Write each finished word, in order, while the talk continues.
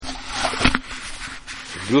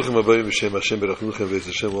Bruchim Abayim B'Shem Hashem Berachnuchem V'ez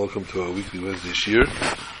Hashem. Welcome to our weekly Wednesday Shir.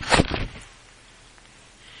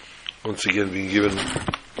 Once again being given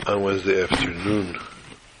on Wednesday afternoon.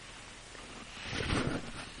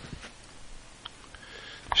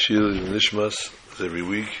 Shir in Nishmas is every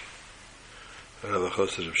week.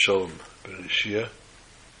 Halachos of Shalom Ben Ishia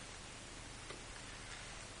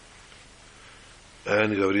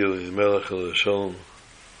and Gabriel Melech El Shalom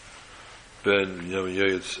Ben Yamin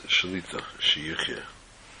Yoyetz Shalita Shiyichya.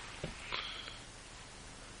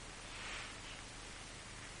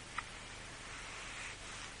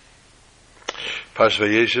 Pash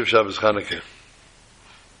Vayeshev Shabbos Chanukah.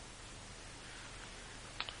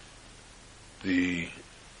 The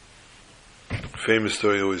famous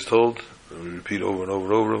story always told, and we repeat over and over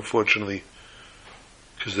and over, unfortunately,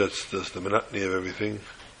 because that's the monotony of everything,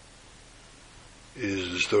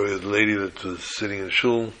 is the story of the lady that was sitting in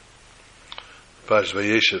shul, Pash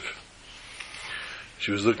Vayeshev.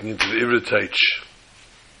 She was looking into the Ivra Taich.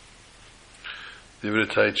 The Ivra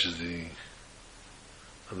Taich is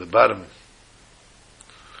on the bottom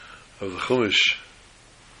of the Chumash.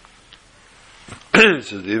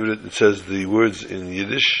 It says the words in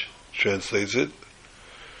Yiddish, translates it.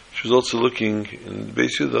 She was also looking in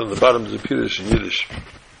basically on the bottom of the Pirush in Yiddish,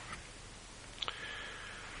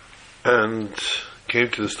 and came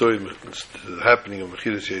to the story, to the happening of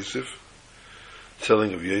Mechiras Yosef,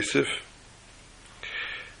 telling of Yosef,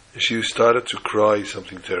 and she started to cry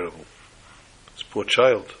something terrible. This poor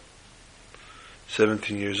child,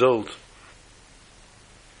 17 years old.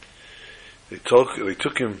 They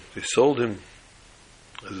took him, they sold him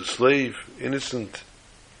as a slave, innocent,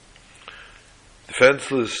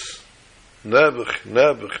 defenseless,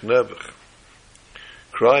 Nebuch,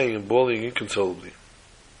 crying and bawling inconsolably.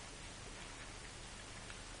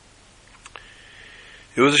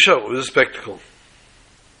 It was a show, it was a spectacle.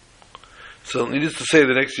 So, needless to say,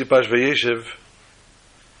 the next year, Pash Vayeshev,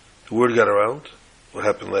 the word got around, what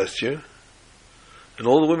happened last year, and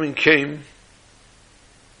all the women came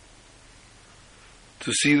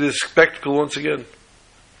to see this spectacle once again.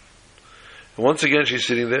 And once again, she's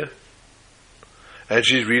sitting there, and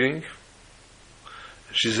she's reading,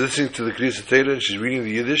 and she's listening to the Kriyas Torah, and she's reading the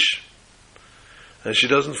Yiddish, and she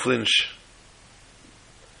doesn't flinch.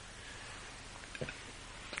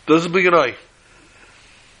 Doesn't blink an eye.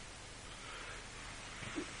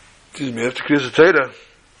 Excuse me, after Kriyas Torah,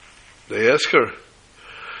 they ask her,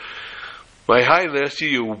 my high, last year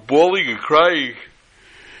you were bawling and crying.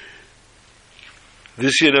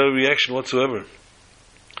 This year, no reaction whatsoever.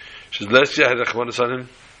 She says, last year I had Rachmanis on him.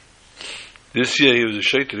 This year he was a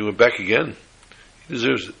shaitan, he went back again. He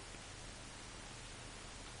deserves it.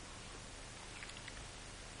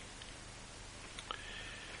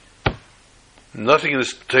 Nothing in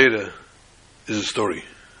this Torah is a story.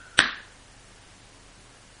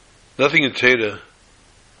 Nothing in Torah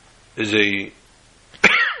is a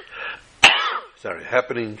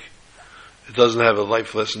happening. It doesn't have a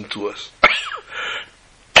life lesson to us.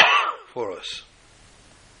 For us.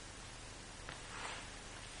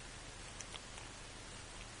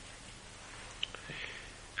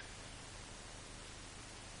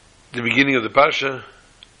 The beginning of the Parsha,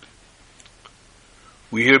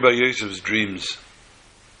 we hear about Yosef's dreams.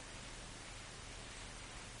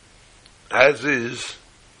 As is,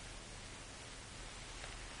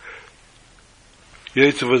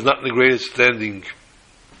 Yosef was not in the greatest standing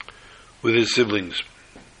with his siblings.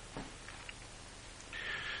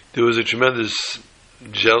 There was a tremendous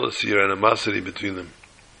jealousy or animosity between them.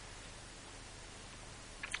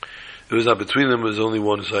 It was not between them, it was only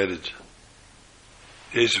one-sided.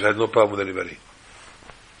 Yosef had no problem with anybody.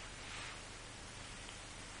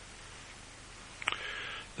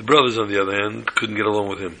 The brothers, on the other hand, couldn't get along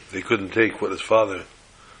with him. They couldn't take what his father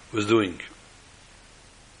was doing.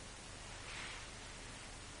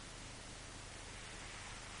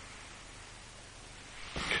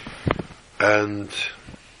 And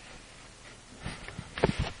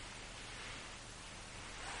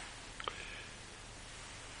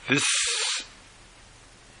this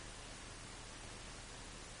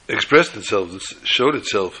expressed itself, this showed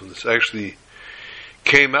itself, and this actually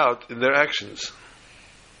came out in their actions,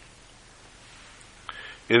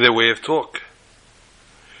 in their way of talk.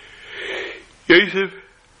 Yosef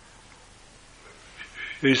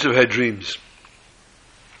had dreams.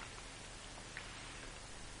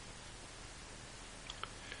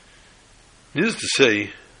 Needless to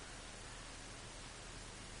say,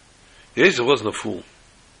 Yosef wasn't a fool.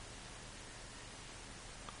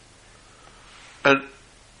 And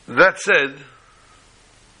that said,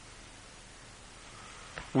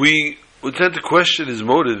 we would tend to question his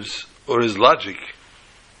motives or his logic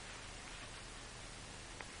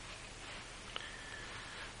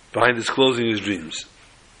behind disclosing his dreams.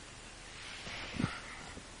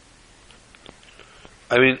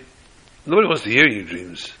 I mean, nobody wants to hear your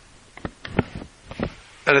dreams.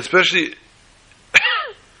 And especially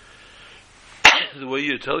the way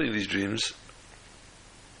you're telling these dreams.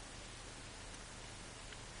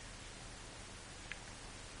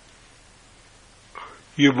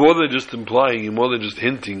 You're more than just implying, you're more than just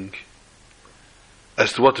hinting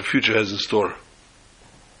as to what the future has in store.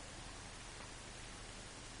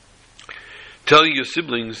 Telling your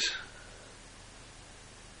siblings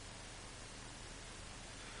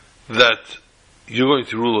that you're going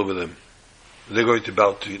to rule over them. They're going to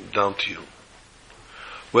bow down to you.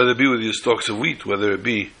 Whether it be with your stalks of wheat, whether it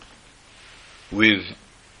be with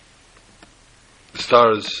the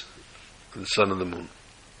stars, the sun and the moon.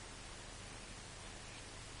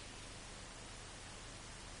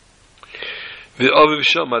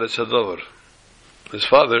 His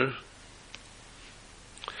father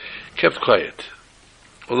kept quiet.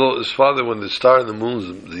 Although his father, when the star and the moons,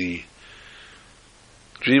 the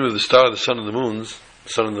dream of the star, the sun and the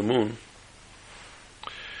moon,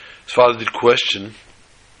 his father did question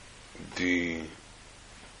the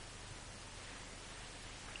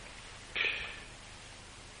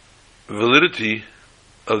validity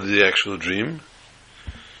of the actual dream,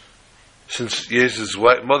 since Jesus'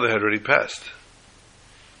 mother had already passed.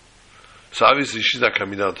 So obviously she's not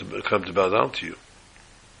come to bow down to you.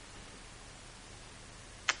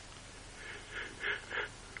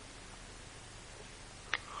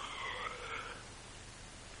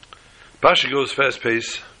 Pasha goes fast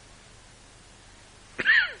pace.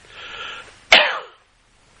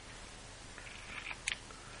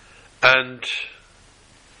 And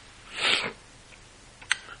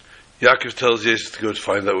Yaakov tells Jesus to go to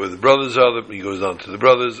find out where the brothers are. He goes down to the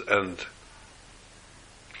brothers, and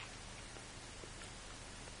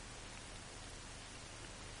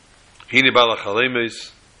Hine Balach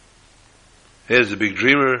Halemes, here's the big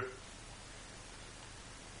dreamer.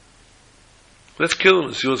 Let's kill him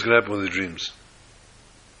and see what's going to happen with the dreams.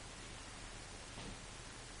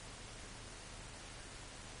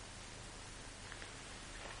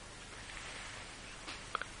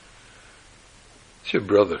 It's your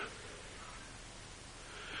brother.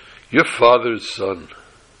 Your father's son.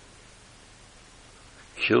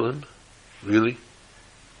 Kill him? Really?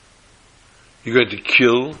 You're going to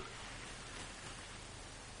kill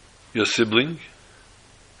your sibling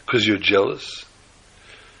because you're jealous?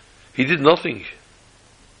 He did nothing.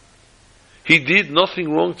 He did nothing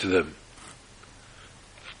wrong to them.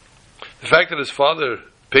 The fact that his father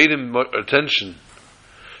paid him attention,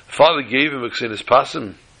 the father gave him a Xenis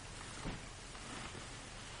Pasim.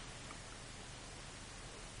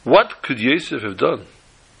 What could Yosef have done?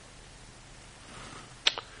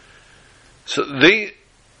 So they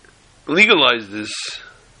legalized this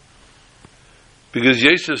because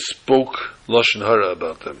Yosef spoke Lashon Hara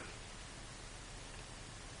about them.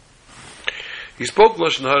 He spoke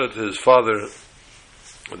Lashon Hara to his father,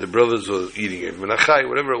 the brothers were eating it, Menachai,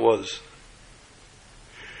 whatever it was.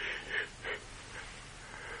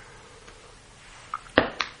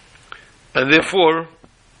 And therefore,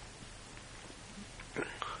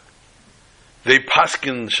 they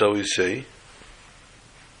paskin, shall we say,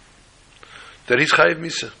 that he's Chayiv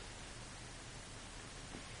Misa.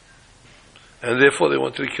 And therefore they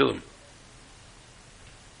wanted to kill him.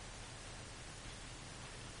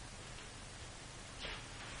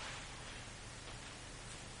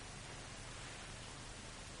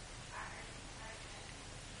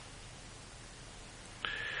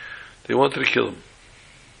 They wanted to kill him.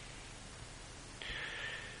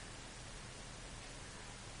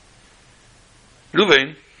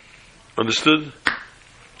 Ruvain understood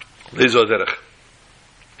Lezo Derech.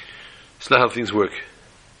 It's not how things work.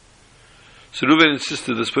 So Ruvain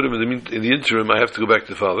insisted, let's put him in the interim, I have to go back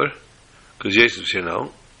to the father, because Yosef's here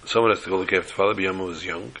now. Someone has to go look after the father, Biyama was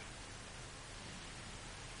young.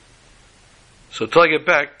 So till I get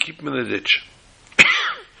back, keep him in the ditch.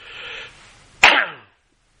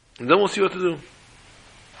 And then we'll see what to do.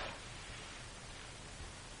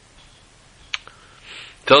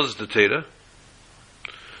 Tells us the Torah,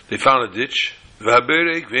 they found a ditch. It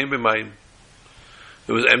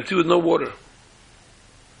was empty with no water.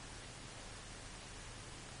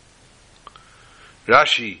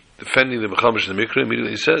 Rashi, defending the Mechamash and the Mikra,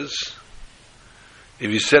 immediately says,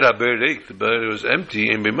 if you said Haber the Be'er was empty,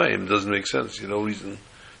 it doesn't make sense. There's no reason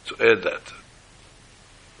to add that.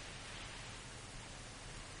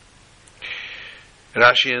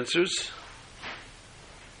 Rashi answers,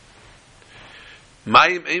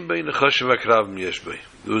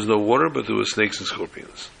 there was no water, but there were snakes and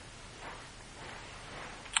scorpions.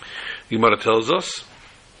 Gemara tells us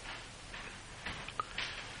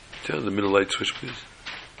Turn the middle light switch, please.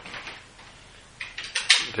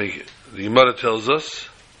 Thank you. The Gemara tells us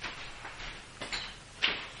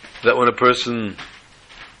that when a person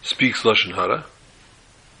speaks Lashon Hara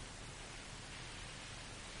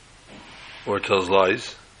or tells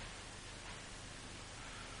lies,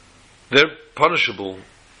 they're punishable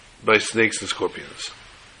by snakes and scorpions.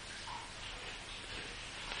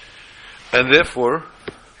 And therefore,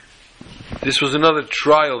 this was another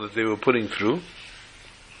trial that they were putting through.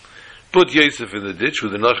 Put Yosef in the ditch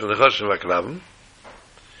with the Nechashim Vakrabim,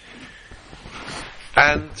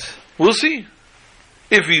 and we'll see.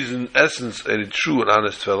 If he's in essence a true and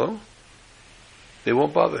honest fellow, they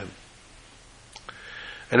won't bother him.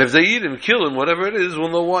 And if they eat him, kill him, whatever it is, we'll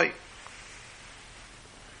know why.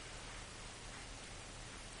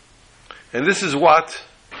 And this is what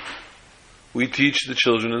we teach the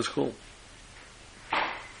children in school.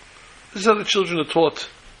 This is how the children are taught.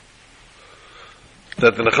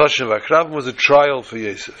 That the Nechashim Vakrabim was a trial for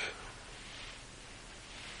Yosef.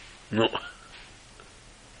 No.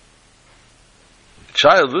 The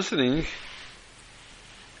child listening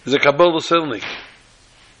is a Kabbalah Selnik.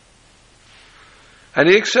 And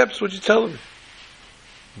he accepts what you tell him.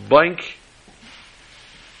 Bank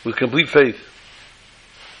with complete faith.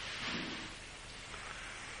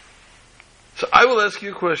 So I will ask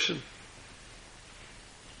you a question.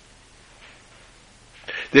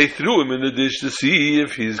 They threw him in the dish to see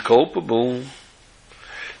if he's culpable,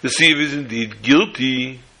 to see if he's indeed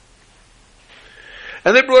guilty.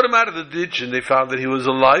 And they brought him out of the ditch and they found that he was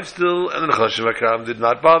alive still, and the Nechashim Vakrabim did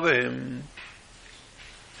not bother him.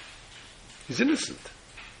 He's innocent.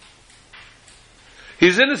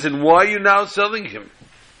 He's innocent. Why are you now selling him?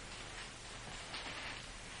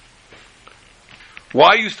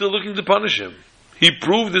 Why are you still looking to punish him? He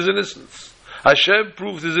proved his innocence. Hashem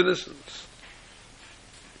proved his innocence.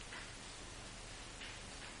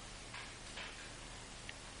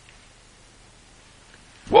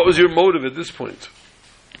 What was your motive at this point?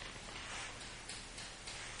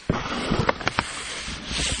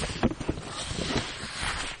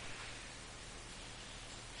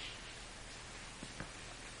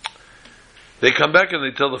 They come back and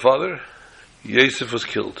they tell the father, Yosef was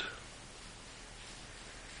killed.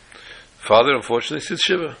 Father, unfortunately, sits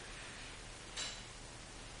Shiva.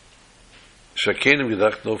 Shakenim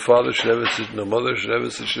gedacht, no father should ever sit, no mother should ever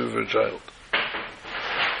sit Shiva for a child.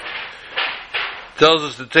 Tells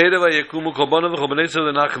us the Torah, Vayakumu Kol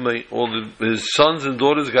all his sons and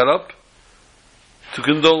daughters got up to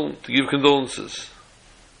give condolences.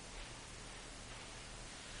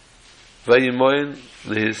 Vayimoyin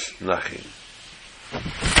lehis nachim.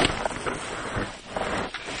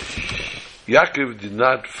 Yaakov did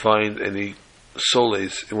not find any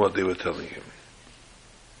solace in what they were telling him.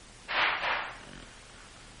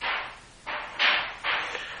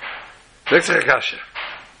 Next kasha.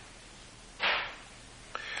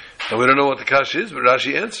 And we don't know what the kasha is, but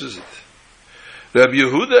Rashi answers it. Rabbi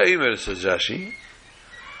Yehuda Eimer, says Rashi,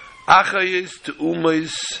 Achayis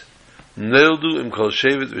te'umayis neldu im kol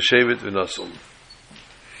shevet v'shevet v'nosum.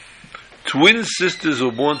 Twin sisters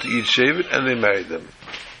were born to each shevet, and they married them.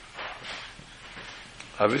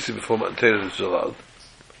 Obviously, before Matan Torah this was allowed.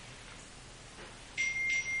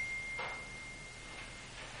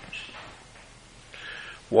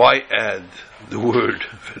 Why add the word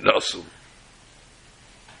v'nosum?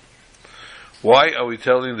 Why are we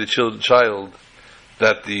telling the child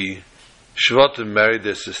that the Shvatim married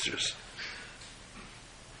their sisters?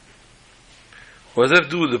 What does that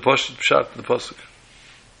have to do with the Pshat in the Pasuk?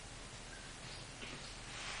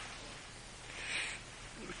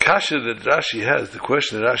 The kasha that Rashi has, the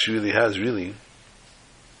question that Rashi really has,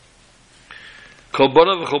 Kol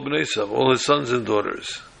banav v'chol bnei Esav, all his sons and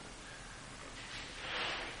daughters.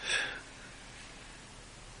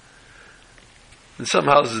 In some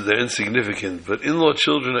houses they're insignificant, but in-law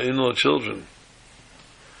children are in-law children.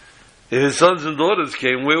 If his sons and daughters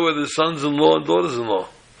came, where were the sons-in-law and daughters-in-law?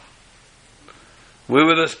 Where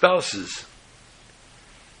were their spouses?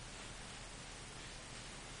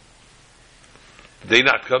 Did they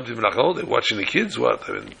not come to Menachol? They're watching the kids? What?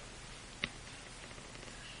 I mean,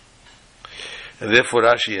 and therefore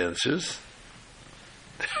Rashi answers,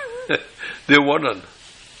 there were none.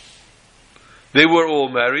 They were all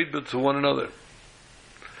married, but to one another.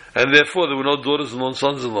 And therefore there were no daughters-in-law and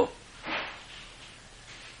sons-in-law.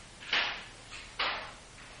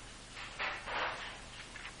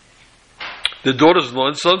 The daughters-in-law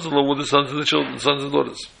and sons-in-law were the sons of the children, sons and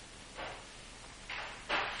daughters.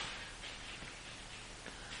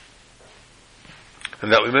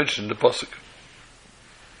 And that we mentioned in the Pasuk.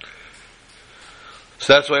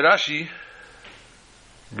 So that's why Rashi,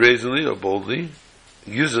 brazenly or boldly,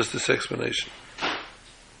 uses this explanation.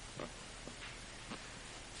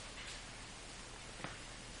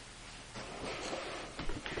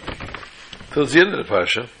 Towards the end of the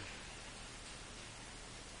parsha,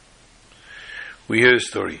 we hear a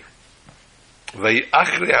story.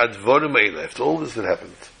 After all this that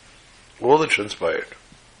happened, all that transpired,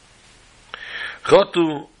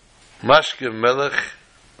 Chotu Mashke Melech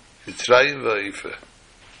Yitzrayim Va'ife.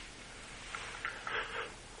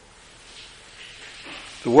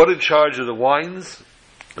 The one in charge of the wines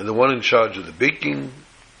and the one in charge of the baking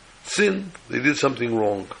sinned. They did something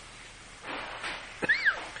wrong.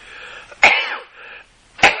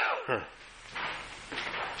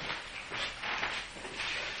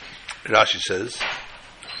 Rashi says,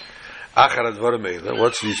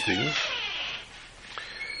 what's these things?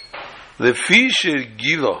 The fisher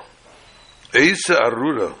gila eisa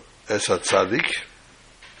arura es hatzadik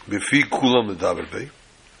befi kulam medaber bei.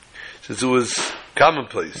 Since it was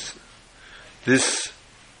commonplace, this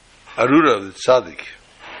arura, the tzaddik,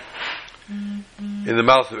 in the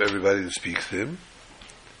mouth of everybody that speaks to him,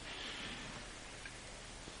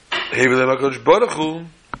 Hevelem HaKadosh Baruch Hu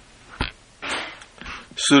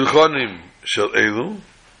Surchonim Shel Elu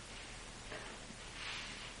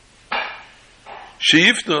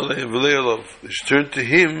Sheifnu Aleim V'lei Olav. They should turn to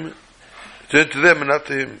him, turn to them and not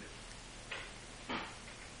to him.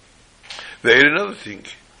 They another thing.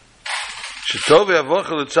 Shetov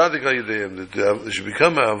Ha'avocha L'Tzadik Ha'yideyim, that they should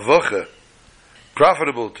become a Havocha,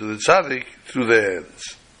 profitable to the Tzadik through their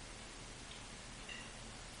hands.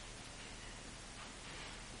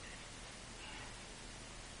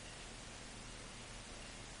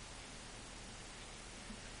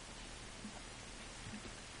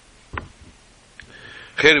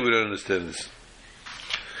 We don't understand this.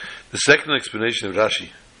 The second explanation of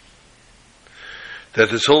Rashi, that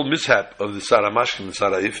this whole mishap of the Sarah Mashkim and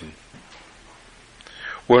Sarah Ifn,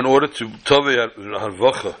 were in order to Tovei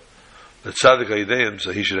Harvocha, the Tzaddik HaYideyim,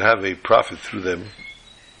 so he should have a profit through them.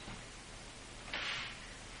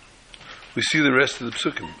 We see the rest of the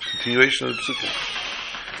Psukim, continuation of the Psukim.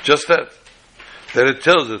 Just that it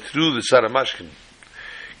tells that through the Sarah Mashkim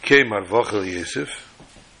came Harvocha Yosef.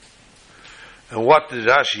 And what did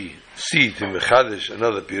Rashi see to Mechadish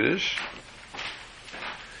another Pirish?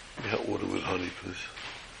 Give me hot water with honey, please.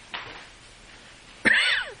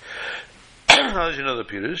 How's another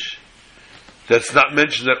Pirish? That's not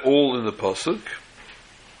mentioned at all in the Pasuk.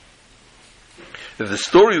 And the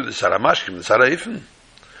story of the Sarah Mashkim, the Sarah Ifn,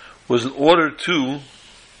 was in order to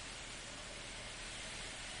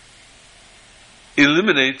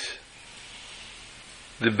eliminate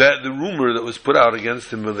the rumor that was put out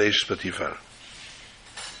against him with Eish Patifar.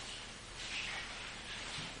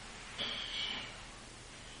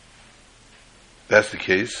 That's the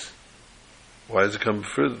case. Why does it come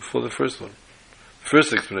for the first one?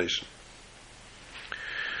 First explanation.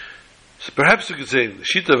 So perhaps you could say the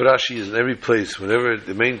Shita of Rashi is in every place. Whenever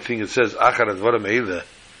the main thing it says Achar Advarim Eila,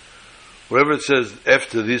 wherever it says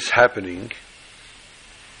after this happening,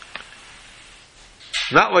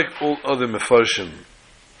 not like all other Mefarshim,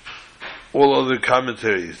 all other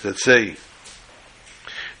commentaries that say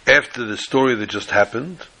after the story that just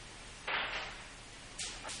happened,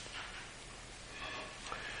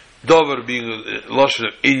 Dover being a lashon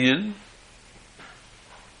of inyan.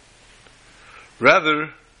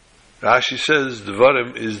 Rather, Rashi says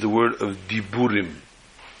Devarim is the word of diburim,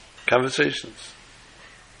 conversations.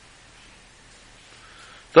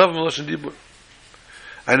 Dover lashon dibur.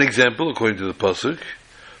 An example, according to the pasuk,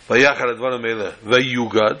 Vayachar Advarim Eila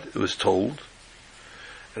Vayugad, it was told.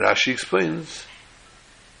 Rashi explains,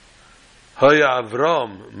 Haya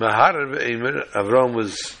Avram Mahar ve'Eimer. Avram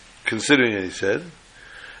was considering it, he said.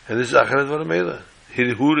 And this is Achar Advarim Eila.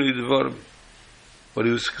 Hirhuri Dvarim. What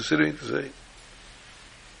he was considering to say.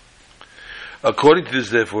 According to this,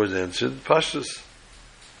 therefore, is answered, Pashtus.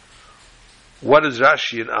 What is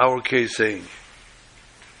Rashi in our case saying?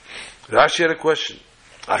 Rashi had a question.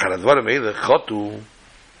 Achar Advarim Eila Chotu.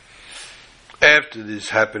 After this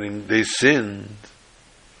happening, they sinned.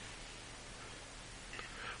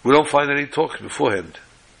 We don't find any talks beforehand,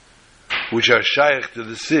 which are shaykh to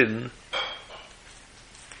the sin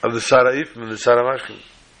of the Sarah Ifn and the Sarah Mashkim.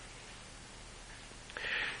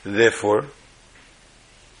 Therefore,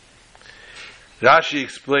 Rashi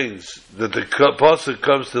explains that the pasuk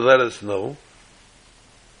comes to let us know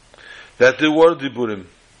that there were diburim,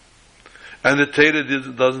 and the Torah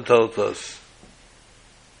doesn't tell it to us.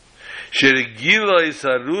 Sheregila is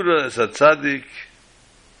harura as a tzaddik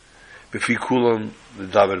b'fi kulam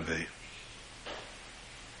l'daber bei.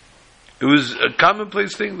 It was a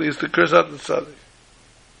commonplace thing. They used to curse out the tzaddik.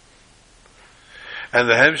 And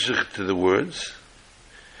the hemshich to the words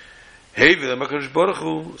Hey, v'lemakadosh baruch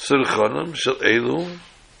hu sirchanim shel elu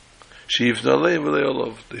she'yifna aleim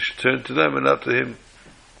v'le'olov. They should turn to them and not to him.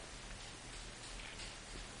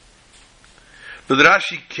 But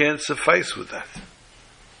Rashi can't suffice with that.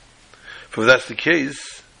 For if that's the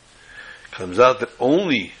case, it comes out that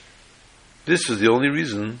this was the only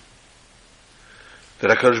reason that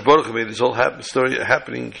HaKadosh Baruch Hu made this whole story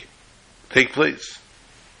happening take place.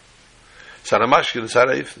 Sarah Mashkin and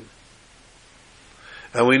Sarah Eifin.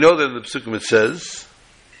 And we know that in the Psukim it says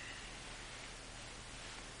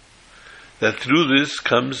that through this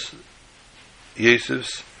comes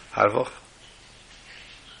Yosef's Harvach.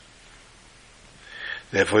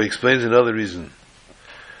 Therefore he explains another reason.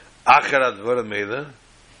 Acharat Dvara Meila.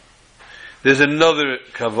 There's another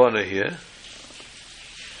Kavanah here.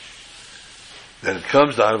 That it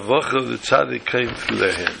comes the Harvach of the Tzaddik came through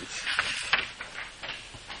their hands.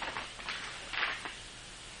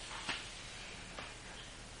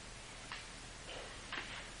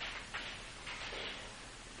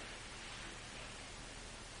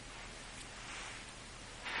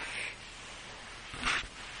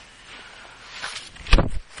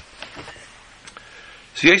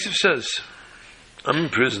 So Yosef says, I'm in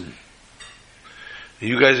prison. And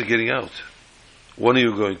you guys are getting out. One of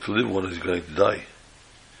you are going to live, one is going to die.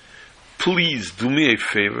 Please do me a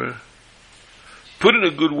favor. Put in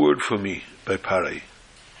a good word for me by Parai.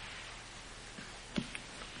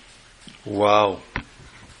 Wow.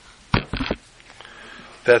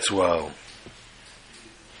 That's wow.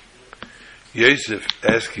 Yosef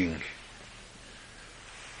asking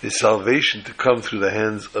his salvation to come through the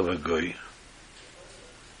hands of a goy.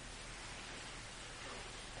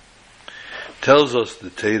 Tells us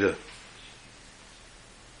the Torah.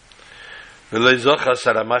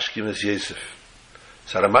 Saramashkim is Yosef.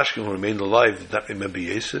 Saramashkim, who remained alive, did not remember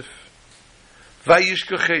Yosef.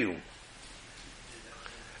 Vayishkacheu.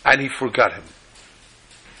 And he forgot him.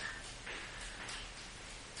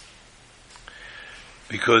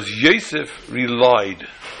 Because Yosef relied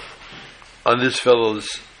on this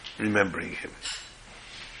fellow's remembering him.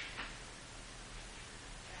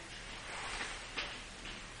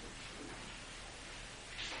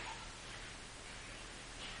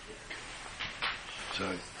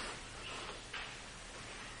 Sorry.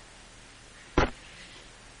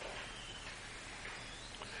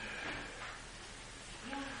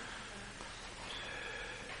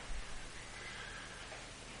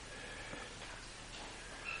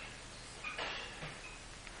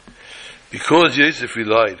 Because Yosef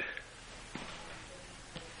relied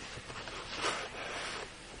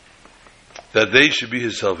that they should be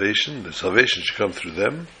his salvation, the salvation should come through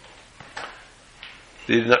them,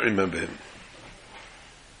 they did not remember him.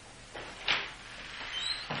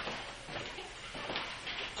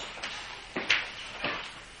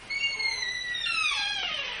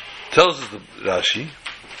 Tells us the Rashi,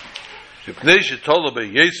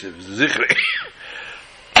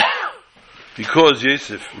 because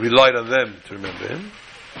Yosef relied on them to remember him,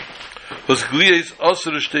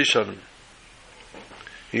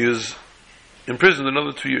 he was imprisoned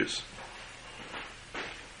another 2 years.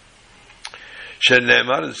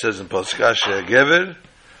 It says in Pasuk, Asher Gever,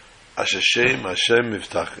 Asher Shem Hashem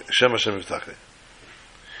Miftacheh.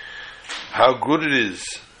 How good it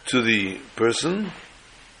is to the person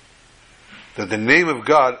that the name of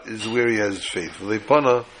God is where he has faith.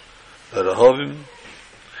 V'leipana l'rahavim,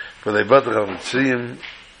 v'leibatach ha'mitzriyim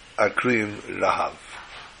akriyim rahav.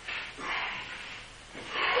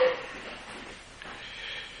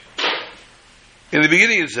 In the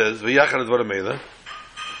beginning it says, V'yachar advar meila,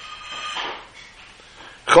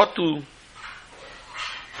 Chotu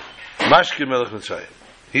mashkir melech Mitzrayim.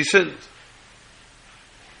 He sinned.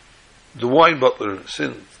 The wine butler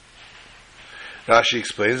sinned. Rashi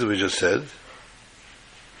explains, as we just said,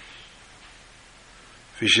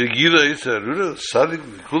 V'shegila Yisrael Rura, Sadik,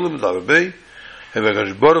 V'kulam, D'Avabei,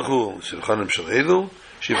 V'agash Baruch Hu, Sirchanim Shel Edel,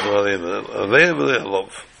 Shifra Aleim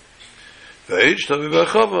V'le'alov. V'eich Tavi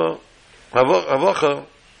V'achava, Havacha,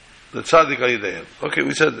 the Tzadik Ayidehem. Okay,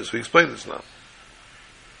 we said this, we explained this now.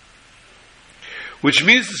 Which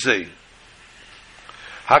means to say,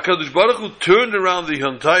 HaKadosh Baruch Hu turned around the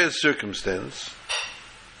entire circumstance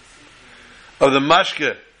of the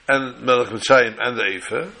Mashke and Melech Mitzrayim and the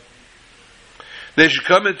Efer. They should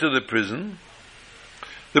come into the prison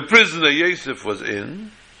that Yosef was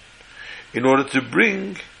in order to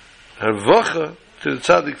bring Harvacha to the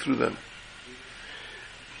Tzaddik through them.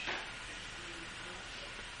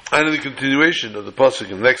 And in the continuation of the Pasuk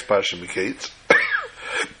in the next Parsha Miketz,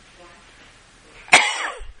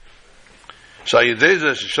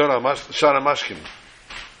 Shayideza Shara Mashkim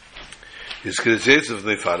is Yosef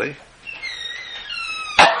Nefari.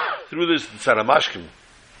 through this Saramashkim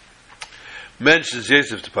mentions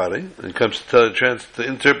Yosef to Pari, and comes to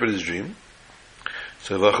interpret his dream.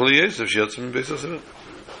 So Vachli Yosef Shiyotzim Beis Yosef.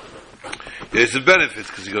 Yosef benefits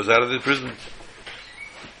because he goes out of the prison.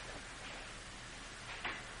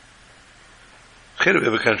 Okay, we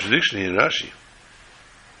have a contradiction here in Rashi.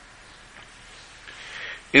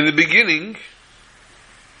 In the beginning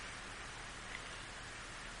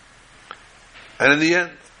and in the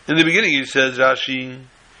end. In the beginning, he says, Rashi,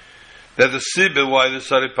 that the sibbe why the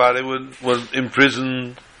Saripare was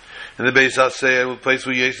imprisoned in the Beis HaSeir, the place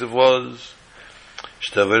where Yosef was.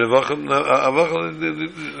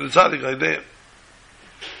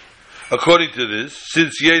 According to this,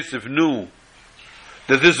 since Yosef knew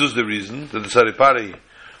that this was the reason, that the Saripare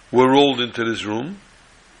were rolled into this room,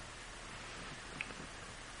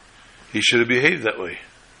 he should have behaved that way.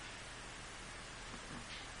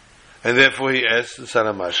 And therefore he asked the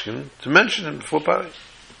Saramashkin to mention him before Pari.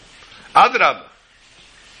 Adrab.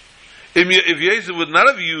 If Yosef would not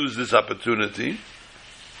have used this opportunity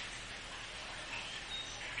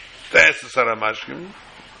to ask the Saramashkin,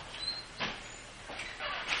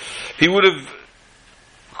 he would have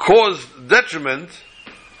caused detriment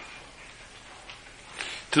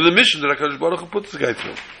to the mission that HaKadosh Baruch Hu put this guy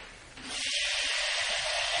through.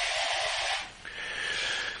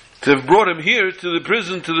 To have brought him here to the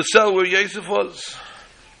prison, to the cell where Yosef was.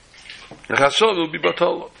 And Chashav will be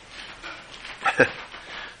Batala.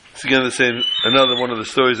 It's again the same, another one of the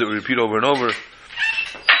stories that we repeat over and over,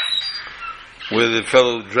 where the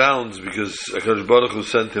fellow drowns because HaKadosh Baruch Hu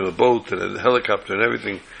sent him a boat and a helicopter and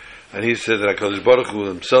everything, and he said that HaKadosh Baruch Hu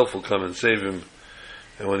himself will come and save him.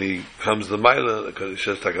 And when he comes to Maila, he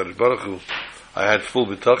says to HaKadosh Baruch Hu, I had full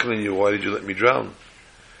bitachon in you, why did you let me drown?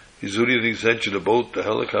 He's already sent you the boat, the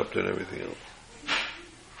helicopter, and everything else.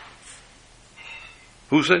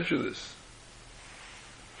 Who sent you this?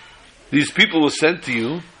 These people were sent to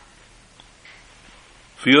you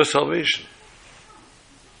for your salvation.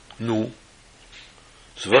 No.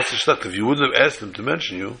 So what's the shtat? If you wouldn't have asked them to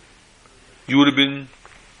mention you, you would have been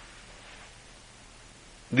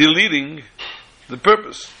deleting the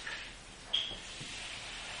purpose.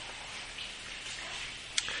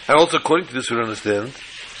 And also according to this we understand,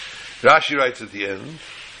 Rashi writes at the end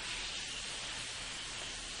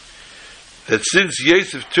that since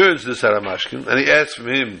Yosef turns to the Saramashkin and he asks from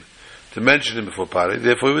him to mention him before Pari,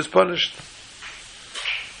 therefore he was punished.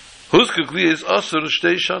 Huskukli is Asur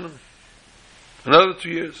Shtei Shanim. Another 2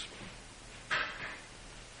 years.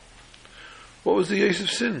 What was the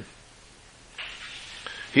Yosef's sin?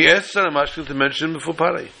 He asked Saramashkin to mention him before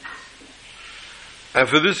Pari. And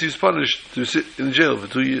for this he's punished to sit in jail for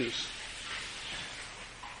 2 years.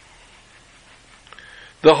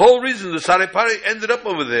 The whole reason the Saripari ended up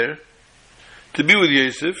over there to be with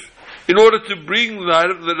Yosef, in order to bring the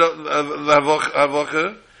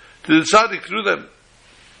Havacha to the Tzaddik through them.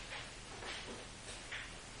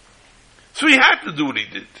 So he had to do what he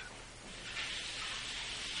did.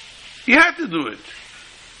 He had to do it.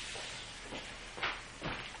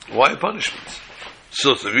 Why punishments?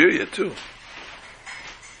 So severe yet too.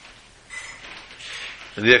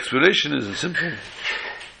 And the explanation is simple.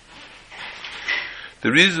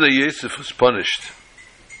 The reason that Yosef was punished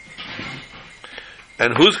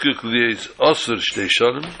and Huzkuk is Asur Shtei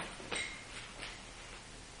Shanim,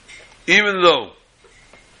 even though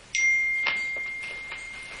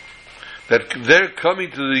that they're coming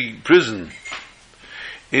to the prison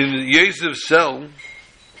in Yosef's cell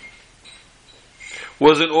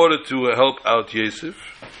was in order to help out Yosef.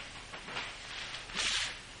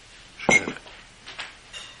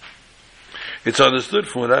 It's understood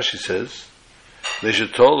from what Rashi says, they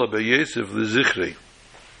should tell about Yosef l'zichrei.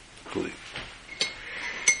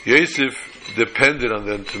 Yosef depended on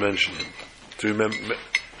them to mention him, to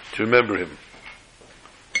remember him.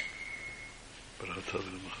 But I'll tell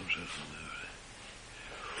them.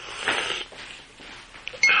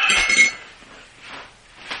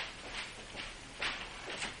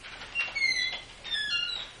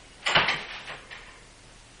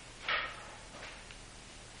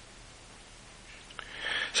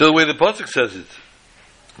 So the way the pasuk says it,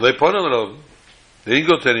 they didn't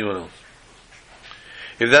go to anyone else.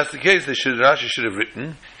 If that's the case, Rashi should have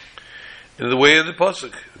written in the way of the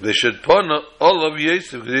pasuk. They should pon all of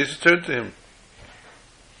Yosef, because Yosef turned to him.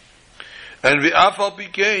 And v'afal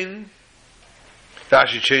bikain,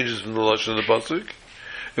 Rashi changes from the lashon of the pasuk.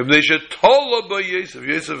 If they should tell about Yosef,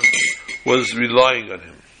 Yosef was relying on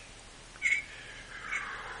him.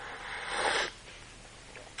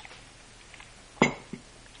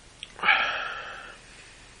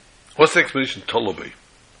 What's the explanation? Tolobe.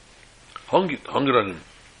 Hunger on him.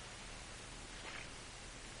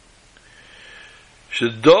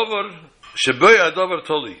 Shedover Sheboy Adover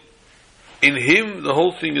Toli. In him, the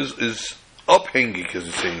whole thing is abhängig, as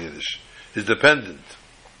we say in Yiddish, is dependent.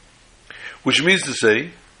 Which means to say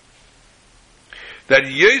that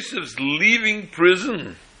Yosef's leaving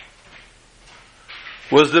prison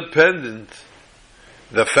was dependent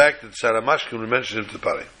the fact that Sarah Mashkin mentioned him to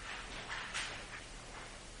Pari.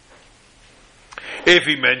 If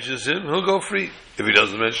he mentions him, he'll go free. If he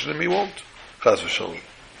doesn't mention him, he won't. Chas v'sholom.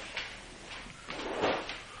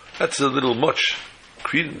 That's a little much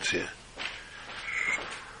credence here.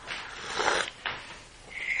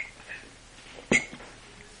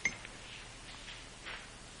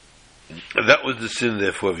 And that was the sin,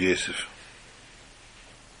 therefore, of Yosef.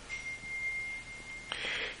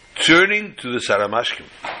 Turning to the Sarah Mashkim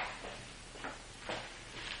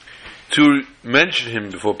to mention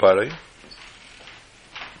him before Parai,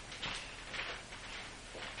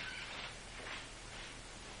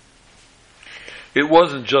 it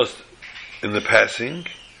wasn't just in the passing,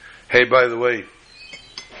 hey, by the way,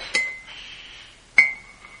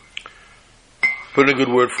 put in a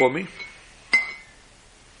good word for me,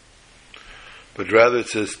 but rather it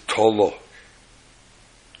says Tolo.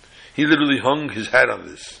 He literally hung his hat on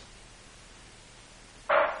this.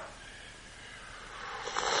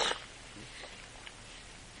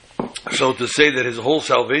 So to say that his whole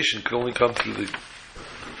salvation could only come through the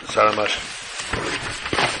Sarah Mashkim.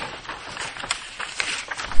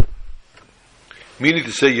 Meaning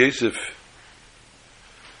to say Yosef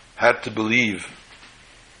had to believe,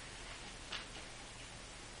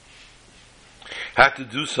 had to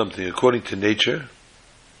do something according to nature,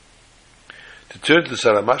 to turn to the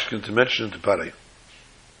Sarah Mashkin to mention him to Parai.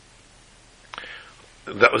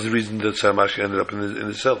 That was the reason that Sarah Mashkin ended up in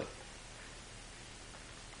the cell.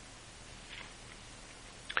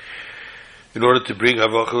 In order to bring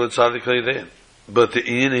Havachal and Tzadik Haydain. But the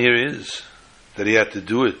in here is that he had to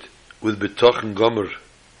do it with Betoch and Gomer,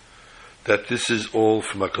 that this is all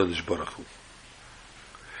from HaKadosh Baruch Hu.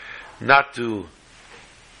 Not to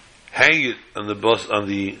hang it on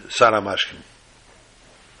the Sarah Mashkim.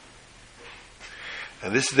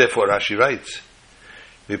 And this is therefore Rashi writes,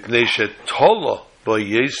 Mipnei shetola by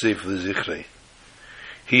Yosef l'zichrei.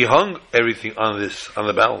 He hung everything on this, on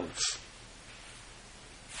the balance.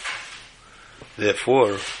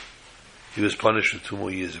 Therefore, he was punished with 2 more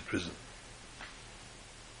years of prison.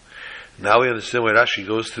 Now we understand why Rashi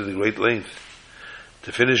goes to the great length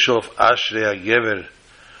to finish off Ashrei HaGever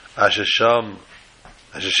Asher Shem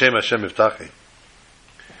Hashem Yiftachei.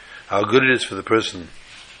 How good it is for the person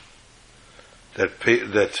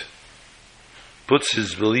that puts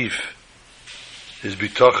his belief, his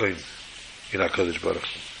bitachon in HaKadosh Baruch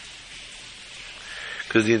Hu.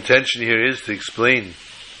 Because the intention here is to explain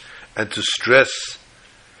and to stress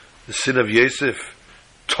the sin of Yosef,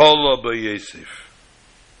 Tola by Yosef.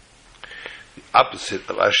 The opposite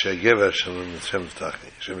of Asher Gever Shem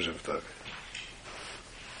Yiftachei.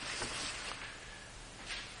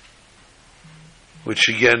 Which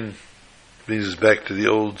again brings us back to the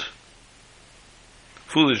old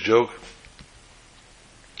foolish joke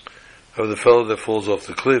of the fellow that falls off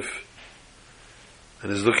the cliff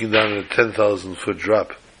and is looking down at a 10,000-foot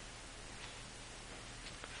drop.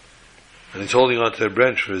 And he's holding on to a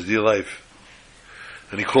branch for his dear life.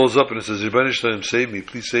 And he calls up and he says, Rebbeinu Shalom, save me,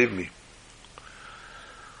 please save me.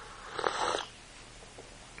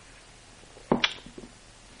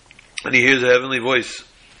 And he hears a heavenly voice,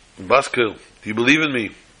 Baskel, do you believe in me?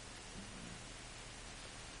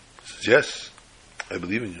 He says, yes, I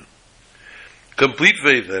believe in you. Complete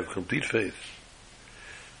faith, I have complete faith.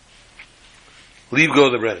 Leave go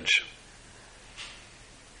the branch.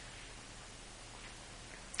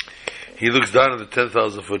 He looks down at the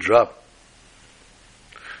 10,000-foot drop,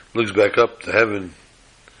 looks back up to heaven,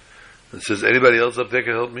 and says, anybody else up there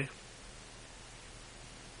can help me?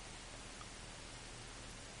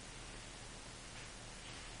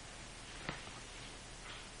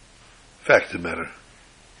 Fact of the matter.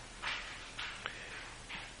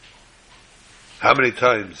 How many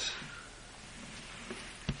times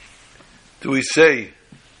do we say,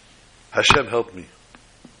 Hashem help me?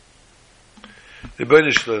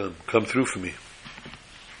 Rebbeinu Shalom, come through for me.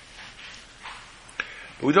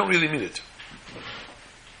 But we don't really mean it.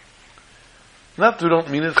 Not that we don't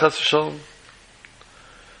mean it, Chas v'Shalom,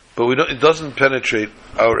 but it doesn't penetrate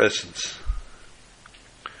our essence.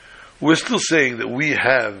 We're still saying that we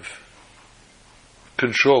have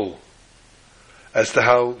control as to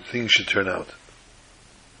how things should turn out.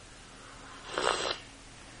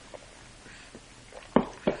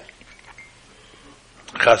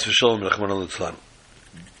 Chas v'Shalom, Rachmana litzlan.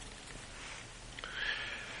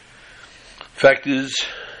 Fact is,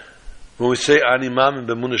 When we say Ani Mamin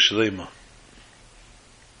B'Emunah Shleima,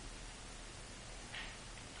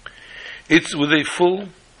 it's with a full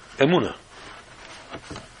emunah.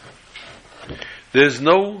 There's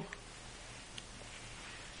no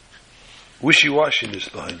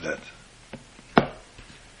wishy-washiness behind that.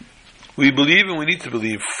 We believe, and we need to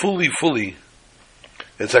believe fully,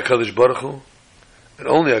 it's HaKadosh Baruch Hu, and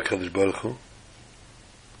only HaKadosh Baruch Hu,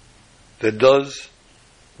 that does,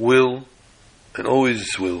 will, and always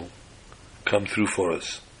will come through for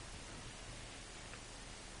us.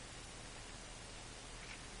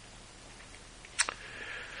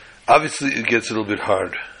 Obviously, it gets a little bit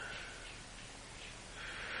hard.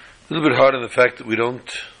 A little bit hard in the fact that we don't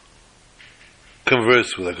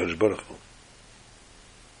converse with HaKadosh Baruch Hu.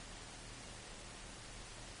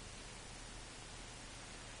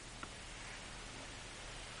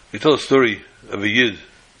 We tell a story of a Yid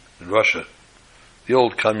in Russia, the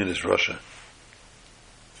old communist Russia.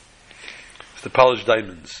 It's the polished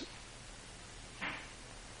diamonds.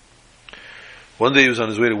 One day he was on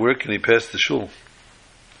his way to work and he passed the shul.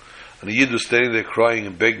 And the Yid was standing there crying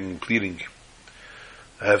and begging and pleading.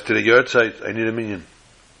 I have to the yard site, I need a minyan.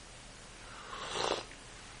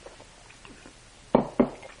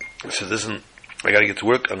 I said, listen, I gotta get to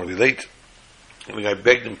work, I'm gonna be late. And the guy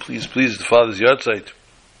begged him, please, the father's yard site.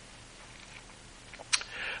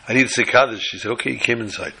 I need to say Kaddish. He said, okay, he came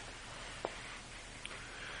inside.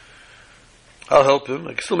 I'll help him,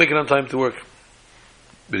 I can still make it on time to work.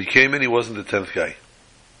 But he came in, he wasn't the 10th guy.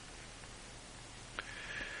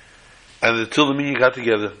 And until the minyan got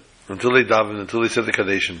together, until they davened, until they said the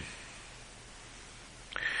Kadeshim,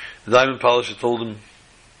 the diamond polisher told him,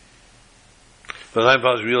 but the diamond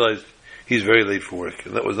polisher realized he's very late for work,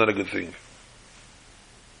 and that was not a good thing.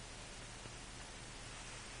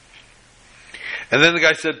 And then the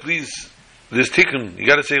guy said, please, there's tikkun, you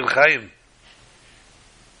gotta say l'chaim.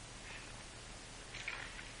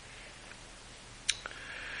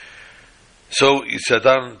 So he sat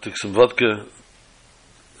down, took some vodka,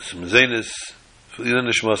 some zainis, for the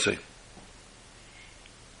nishmasei.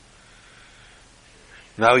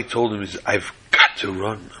 Now he told him, I've got to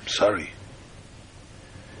run, I'm sorry.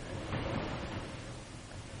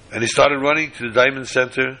 And he started running to the Diamond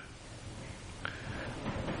Center.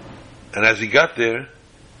 And as he got there,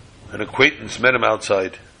 an acquaintance met him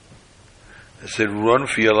outside and said, run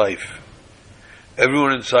for your life.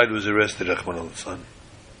 Everyone inside was arrested, Rahman al-San.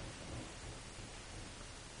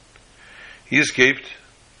 He escaped,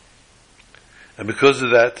 and because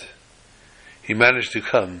of that, he managed to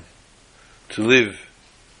come to live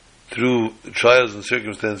through trials and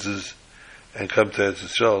circumstances and come to Eretz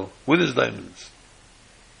Yisrael with his diamonds.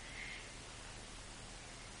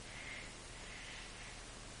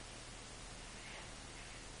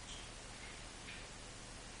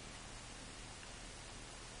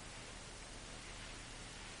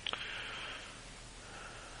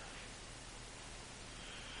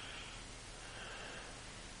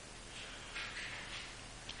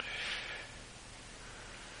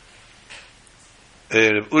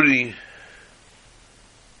 Reb Uri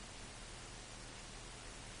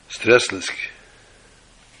Streslisk.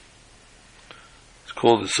 It's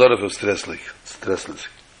called the son of Streslik. Streslisk.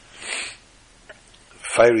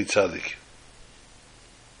 Fiery tzaddik.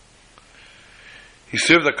 He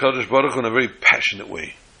served HaKadosh Baruch Hu in a very passionate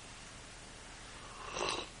way.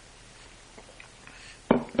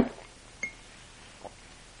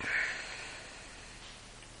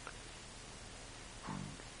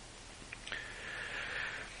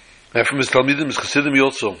 And from his Talmidim, his Chassidim, he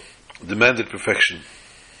also demanded perfection.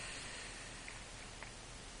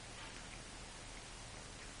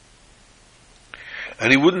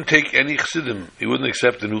 And he wouldn't take any Chassidim, he wouldn't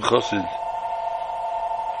accept a new Chassid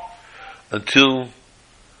until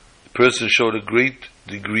the person showed a great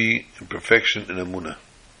degree in perfection in Emunah.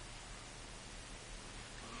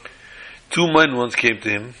 Two men once came to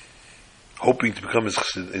him, hoping to become his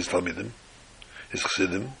Talmidim, his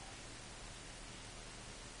Chassidim.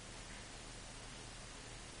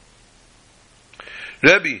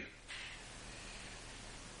 Rebbe,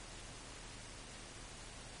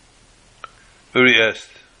 Uri asked.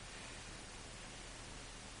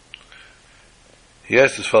 He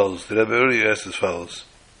asked as follows. The Rebbe Uri asked as follows.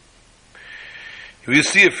 If you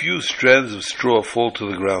see a few strands of straw fall to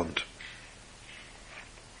the ground,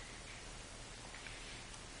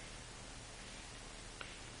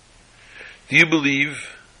 do you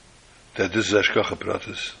believe that this is Hashgacha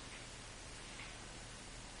Pratis?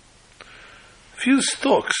 Few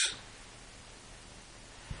stalks.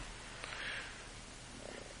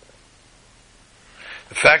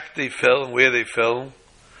 The fact that they fell and where they fell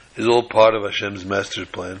is all part of Hashem's master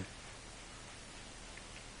plan.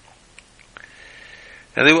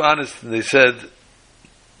 And they were honest, and they said,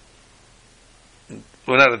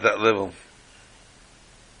 we're not at that level.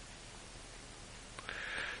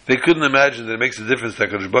 They couldn't imagine that it makes a difference to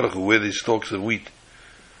HaKadosh Baruch Hu where these stalks of wheat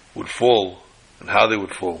would fall and how they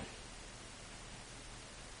would fall.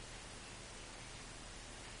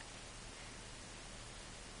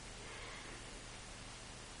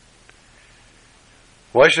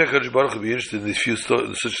 Why should HaKadosh Baruch Hu be interested in these few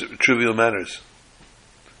such trivial matters?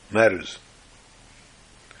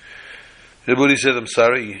 Everybody said, I'm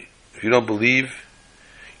sorry, if you don't believe,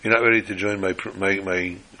 you're not ready to join my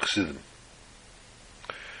Chassidim.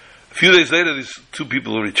 A few days later, these two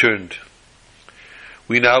people returned.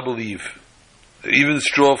 We now believe that even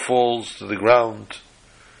straw falls to the ground.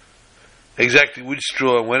 Exactly which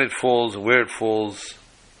straw and when it falls and where it falls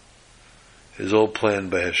is all planned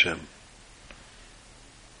by Hashem.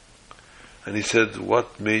 And he said,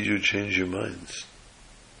 what made you change your minds?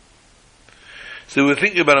 So we were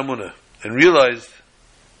thinking about Amunah and realized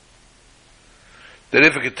that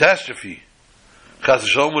if a catastrophe, Chas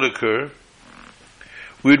v'Shalom, would occur,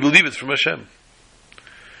 we would believe it's from Hashem.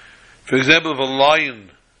 For example, if a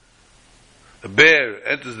lion, a bear,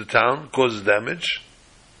 enters the town, causes damage,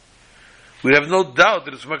 we'd have no doubt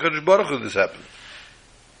that it's from HaKadosh Baruch Hu this happened.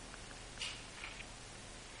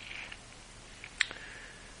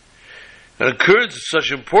 An occurrence of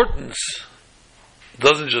such importance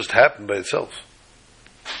doesn't just happen by itself.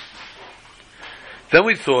 Then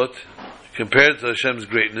we thought, compared to Hashem's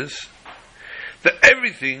greatness, that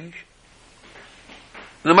everything,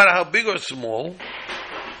 no matter how big or small,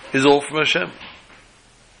 is all from Hashem.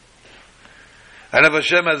 And if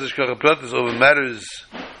Hashem has Hashgacha Pratis over matters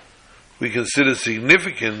we consider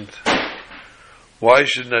significant, why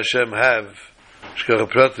shouldn't Hashem have Hashgacha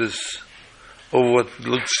Pratis over what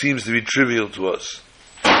seems to be trivial to us?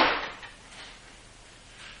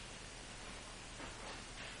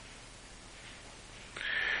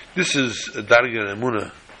 This is a darga in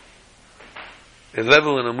Emunah, a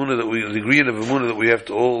level in Emunah that we, a degree in Emunah that we have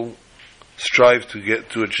to all strive to get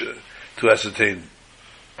to ascertain.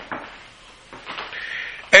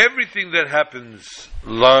 Everything that happens,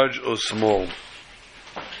 large or small,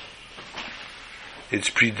 it's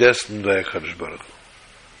predestined by HaKadosh Baruch Hu.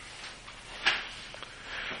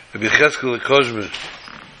 Rabbi Cheskel HaKoshmer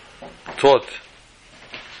taught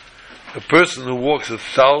a person who walks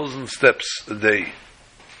 1,000 steps a day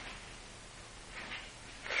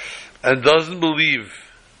and doesn't believe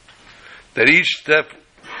that each step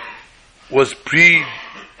was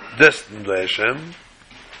predestined by Hashem,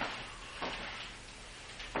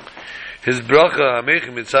 his bracha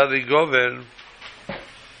hameichim mitzadei gover,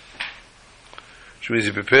 which means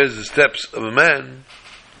he prepares the steps of a man,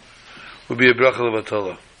 would be a bracha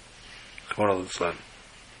levatala. Come on, Islam.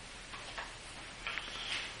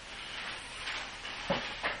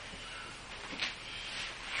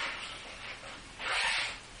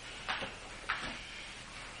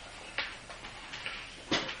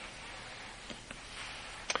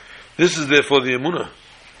 This is therefore the emunah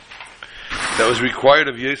that was required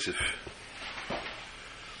of Yosef,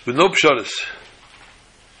 with no pshatis.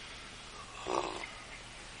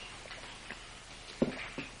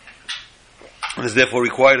 And is therefore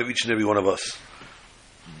required of each and every one of us.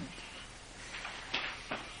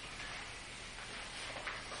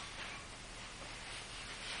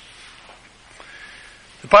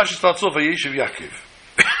 The Pasha starts off by Yeshiv Yaakov.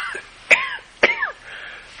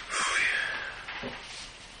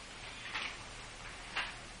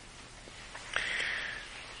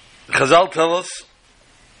 Chazal tell us,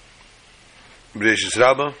 Bereshis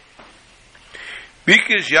Rabbah,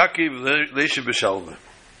 Bikish Yaakov Leisha B'Shalva.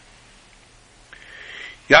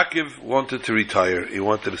 Yaakov wanted to retire. He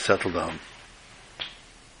wanted to settle down.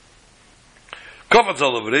 Kofatz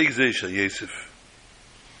olav reigzei shel Yosef.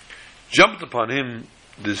 Jumped upon him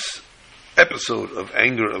this episode of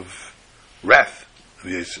anger, of wrath of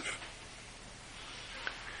Yosef.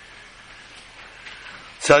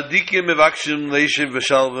 Tzadikim mevakshim leishiv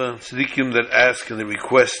v'shalva. Tzadikim that ask and they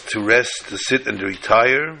request to rest, to sit and to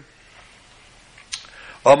retire.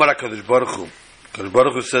 Omar HaKadosh Baruch Hu. HaKadosh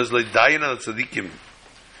Baruch Hu says, Leidayin al tzadikim.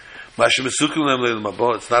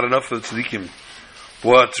 It's not enough for the tzaddikim.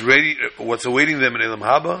 What's awaiting them in Elam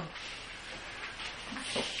Haba?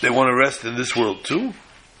 They want to rest in this world too.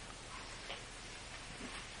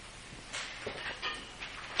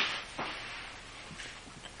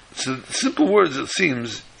 So, simple words, it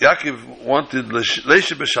seems, Yaakov wanted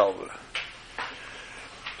Leisha B'Shalva.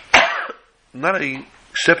 Not an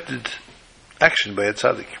accepted action by a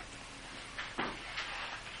tzaddik.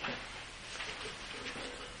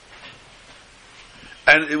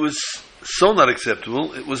 And it was so not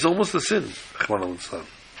acceptable, it was almost a sin. Chman al-Islam.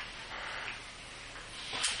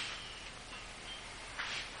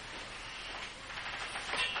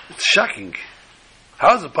 It's shocking.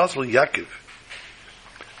 How is it possible Yaakov,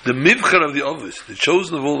 the Mivchar of the Ovis, the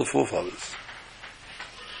chosen of all the forefathers,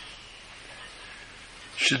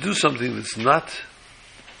 should do something that's not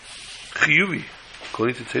chiyuvi,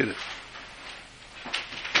 according to Torah?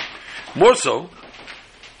 More so,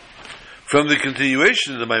 from the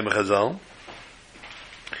continuation of the Maimon Chazal,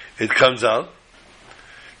 it comes out,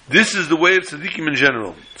 this is the way of tzaddikim in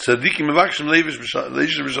general. Tzaddikim mevakshim leivish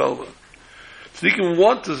b'shalva. Tzaddikim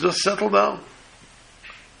want to just settle down.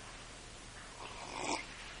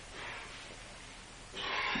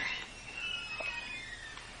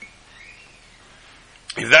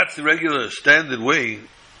 If that's the regular standard way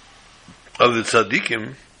of the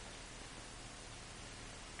tzaddikim,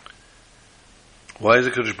 why is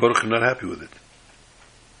the Kadosh Baruch Hu not happy with it?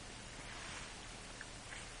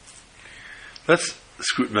 Let's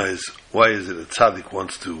scrutinize, why is it a tzaddik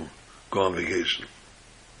wants to go on vacation?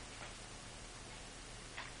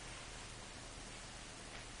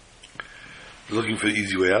 Looking for the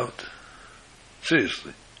easy way out?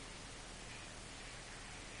 Seriously.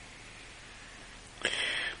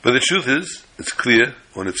 But the truth is, it's clear,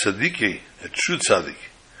 when a tzaddiki, a true tzaddik,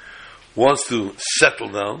 wants to settle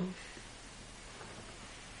down,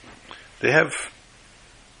 they have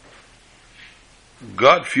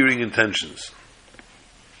God-fearing intentions.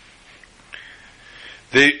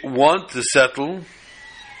 They want to settle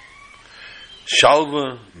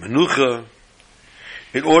shalva, menucha,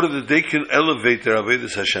 in order that they can elevate their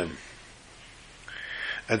Avodas Hashem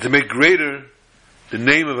and to make greater the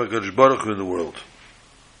name of HaKadosh Baruch Hu in the world.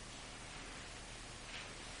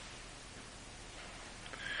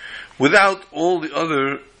 Without all the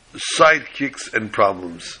other sidekicks and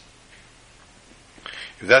problems.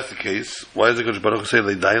 If that's the case, why does the HaKadosh Baruch Hu say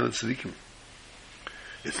they die in the tzaddikim?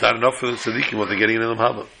 It's not enough for the tzaddikim what they're getting in Elam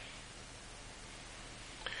Haba.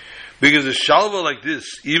 Because a shalva like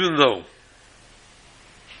this, even though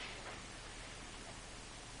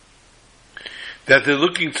that they're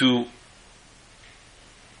looking to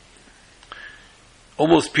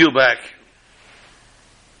almost peel back,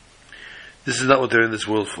 this is not what they're in this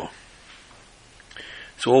world for.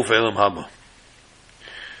 It's all for Elam Haba.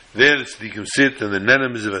 There the tzaddikim sit and the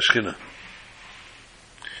nenem is of Ashchina.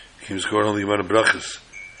 He was called on the Yomar Brachas.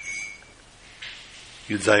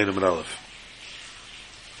 Yud Zayin Amar Aleph.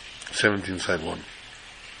 17 side 1.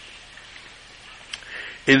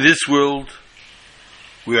 In this world,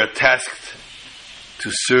 we are tasked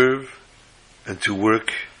to serve and to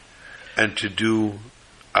work and to do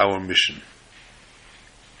our mission.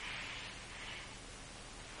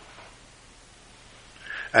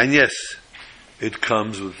 And yes, it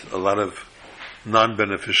comes with a lot of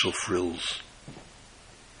non-beneficial frills,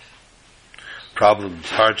 problems,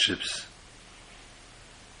 hardships.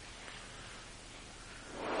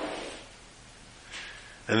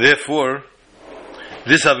 And therefore,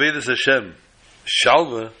 this Avodas Hashem,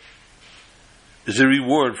 Shalva, is a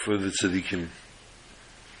reward for the tzaddikim.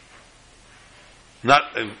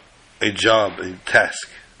 Not a job, a task.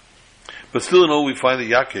 But still in all, we find that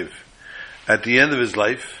Yaakov, at the end of his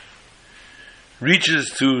life, reaches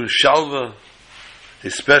to Shalva, a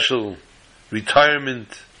special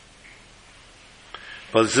retirement.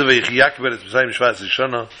 And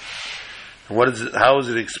what is it, how is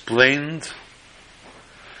it explained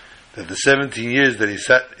that the 17 years that he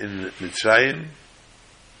sat in Mitzrayim,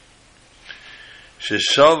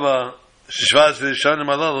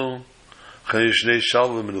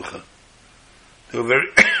 they were very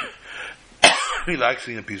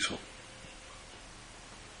relaxing and peaceful.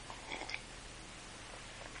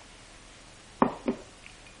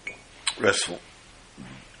 Restful.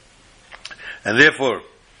 And therefore,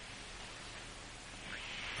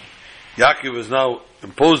 Yaakov is now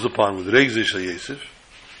imposed upon with Regzei Shel Yosef,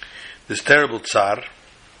 this terrible tsar.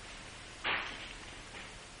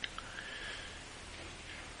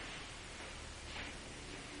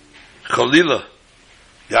 Chalila,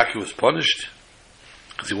 Yaakov was punished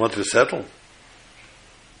because he wanted to settle.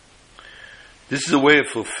 This is a way of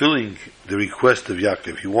fulfilling the request of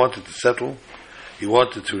Yaakov. He wanted to settle, he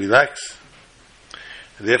wanted to relax.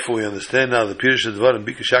 And therefore we understand now the Pirush HaDvarim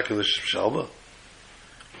Bikush Yaakov Shalva.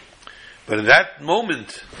 But in that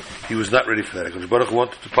moment, he was not ready for that. HaKadosh Baruch Hu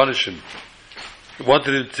wanted to punish him. He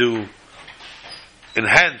wanted him to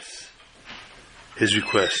enhance his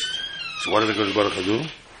request. So what did HaKadosh Baruch Hu do?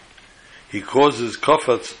 He causes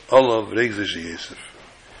Kafat Olav Regzei Shel Yosef.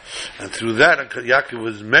 And through that, Yaakov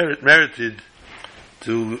was merited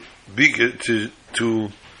to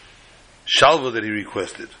Shalva that he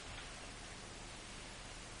requested.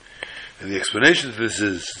 And the explanation for this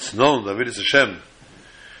is, it's known, Avodas Hashem,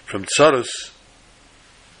 from tzaros,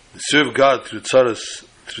 to serve God through tzaros,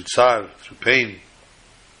 through tsar, through pain,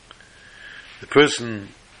 the person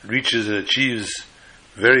reaches and achieves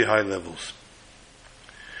very high levels.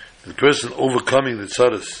 The person overcoming the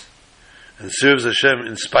tzaros and serves Hashem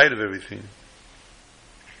in spite of everything,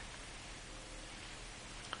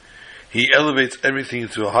 he elevates everything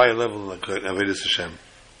to a higher level like Avodas Hashem.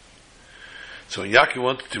 So when Yaakov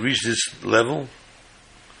wanted to reach this level,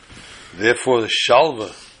 therefore the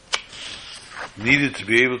Shalva needed to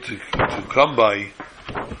be able to come by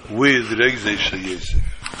with the Regzei Shel Yosef.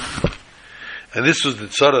 And this was the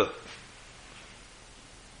tzara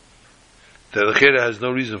that L'chera has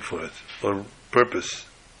no reason for it, or purpose.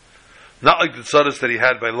 Not like the tzaras that he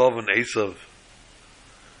had by love and Esav.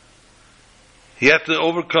 He had to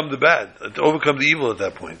overcome the bad, to overcome the evil at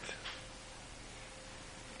that point.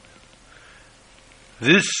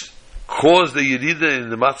 This caused the Yerida in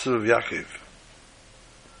the Matzav of Yaakov.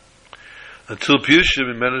 Until Pirushim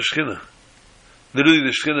in Menu Shechina. Literally the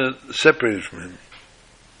Shechina separated from him.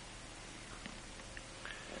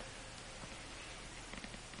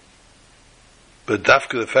 But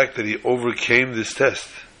dafka, the fact that he overcame this test,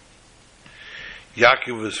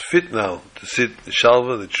 Yaakov was fit now to sit the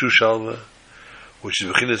Shalva, the true Shalva, which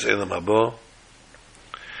is B'chinas Elam Haba.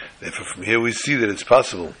 Therefore from here we see that it's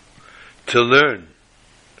possible to learn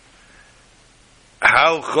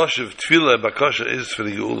how choshev tefillah and bakasha is for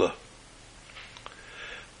the Geula.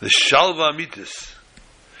 The Shalva Amitis.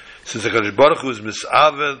 Since HaKadosh Baruch Hu is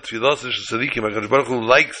mis'avel tefillas of tzadikim, HaKadosh Baruch Hu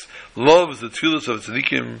loves the tefillas of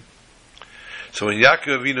tzadikim. So when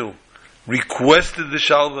Yaakov Avinu requested the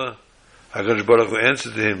Shalva, HaKadosh Baruch Hu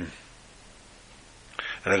answered to him.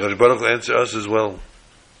 And HaKadosh Baruch Hu answered us as well.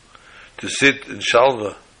 To sit in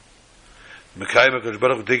Shalva. Mekayim HaKadosh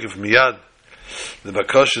Baruch Hu take it from Yad. The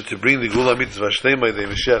Bakasha to bring the Gula Mitzvah Shlema, the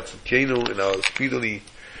Mashiach Tzidkenu, in our speedily,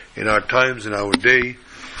 in our times, in our day,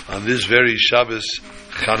 on this very Shabbos,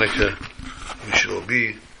 Chanukah, we shall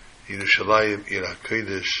be in Yerushalayim, Ir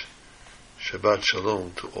HaKodesh. Shabbat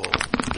Shalom to all.